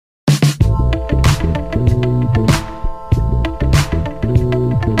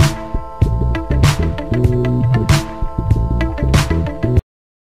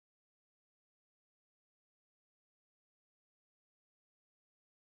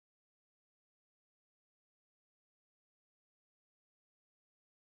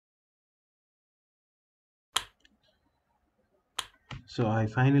So I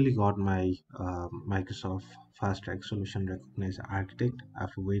finally got my Microsoft FastTrack Solution Recognized Architect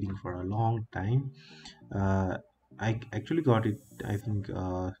after waiting for a long time. Uh, I actually got it, I think,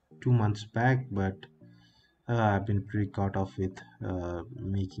 2 months back, but I've been pretty caught off with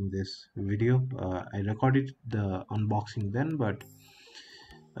making this video. I recorded the unboxing then, but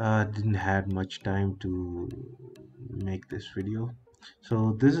didn't had much time to make this video.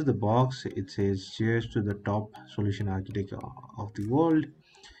 So this is the box. It says, "Cheers to the top solution architect of the world."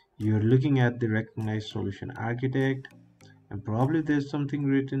 You're looking at the recognized solution architect, and probably there's something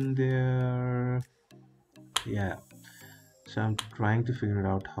written there. Yeah, so I'm trying to figure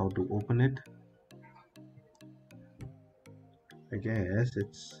out how to open it. I guess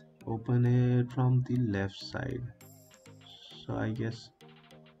it's open it from the left side. So I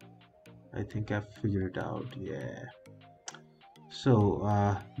think I've figured it out. Yeah. So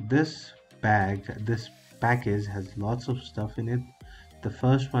this package has lots of stuff in it. The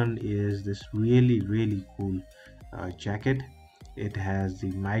first one is this really cool jacket. It has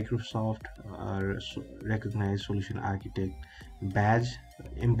the Microsoft recognized solution architect badge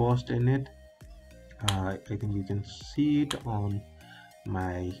embossed in it. I think you can see it on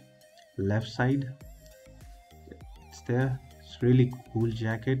my left side. It's there. It's really cool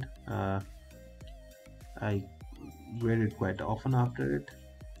jacket. I wear it quite often after it.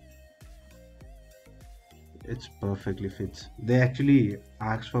 It's perfectly fits. They actually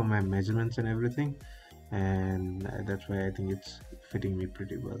asked for my measurements and everything, and that's why I think it's fitting me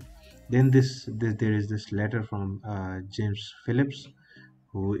pretty well. Then there is this letter from James Phillips,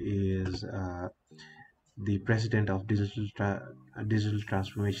 who is the president of digital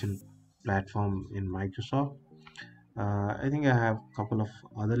transformation platform in Microsoft. I think I have a couple of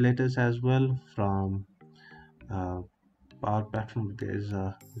other letters as well from uh, PowerPlatform. There's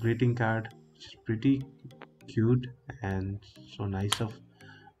a greeting card, which is pretty cute and so nice of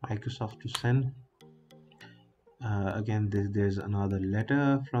Microsoft to send. Again, there's another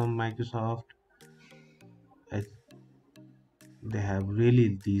letter from Microsoft. I, they have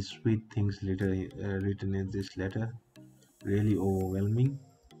really these sweet things written in this letter, really overwhelming.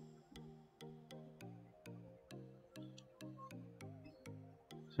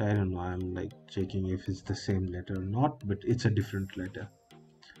 So I don't know, I'm like checking if it's the same letter or not, but it's a different letter.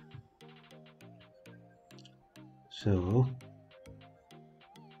 So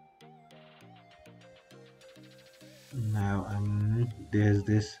now there's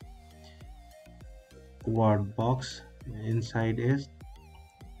this word box inside is,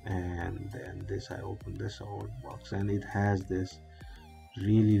 and then this I open this word box, and it has this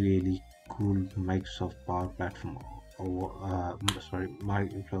really cool Microsoft Power Platform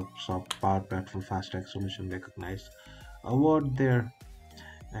Microsoft Power Platform Fast Track Solution Recognized award there.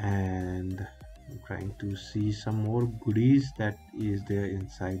 And I'm trying to see some more goodies that is there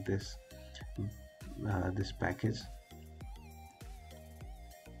inside this package.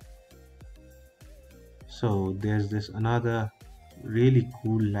 So there's this another really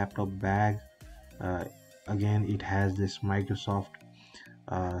cool laptop bag. uh, Again, it has this Microsoft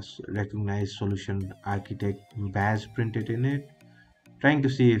recognized solution architect badge printed in it. Trying to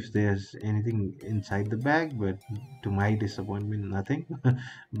see if there's anything inside the bag, but to my disappointment, nothing.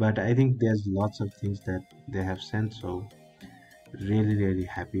 But I think there's lots of things that they have sent, so really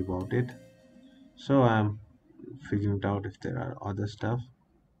happy about it. So I'm figuring out if there are other stuff.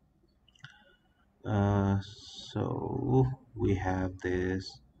 uh, so we have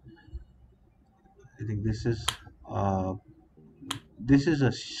this. I think uh, this is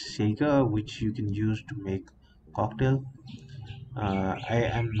a shaker which you can use to make cocktail. I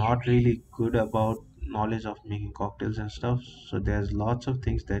am not really good about knowledge of making cocktails and stuff, so there's lots of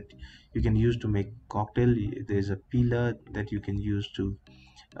things that you can use to make cocktail. There's a peeler that you can use to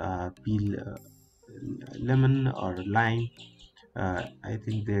peel lemon or lime. I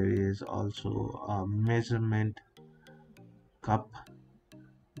think there is also a measurement cup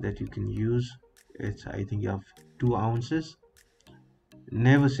that you can use. It's, I think, of 2 ounces.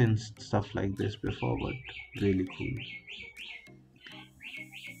 Never seen stuff like this before, but really cool.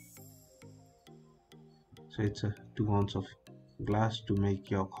 So it's a 2 ounce of glass to make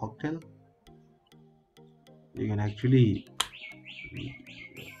your cocktail. You can actually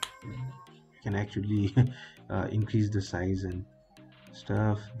increase the size and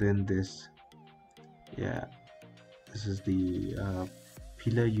stuff. Then yeah, this is the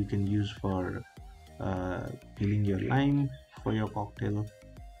peeler you can use for peeling your lime for your cocktail.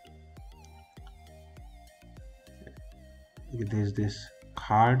 There's this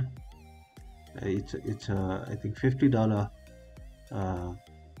card. It's a, I think, $50 uh,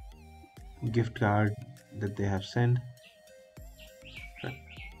 gift card that they have sent.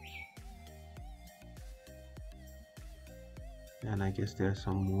 And I guess there's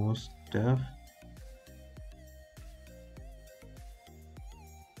some more stuff.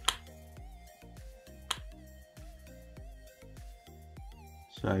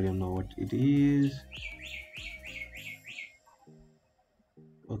 So I don't know what it is.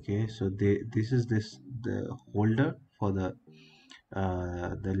 Okay, so this is the holder for the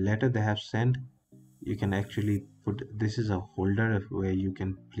letter they have sent. You can actually put, this is a holder where you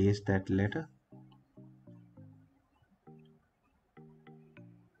can place that letter.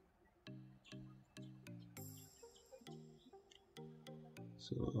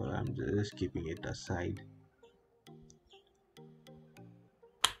 So I'm just keeping it aside.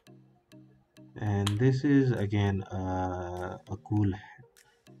 And this is again a cool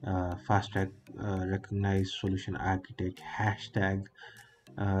FastTrack recognized solution architect hashtag.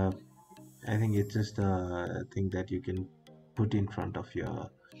 uh, I think it's just a thing that you can put in front of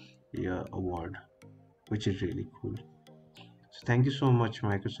your award, which is really cool. So thank you so much,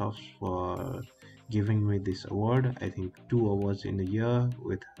 Microsoft, for giving me this award. I think two awards in a year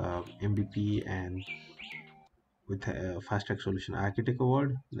with MVP and with a Fast Track Solution Architect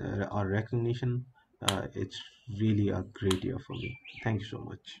Award or recognition. It's really a great year for me. Thank you so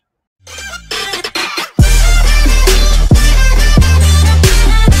much.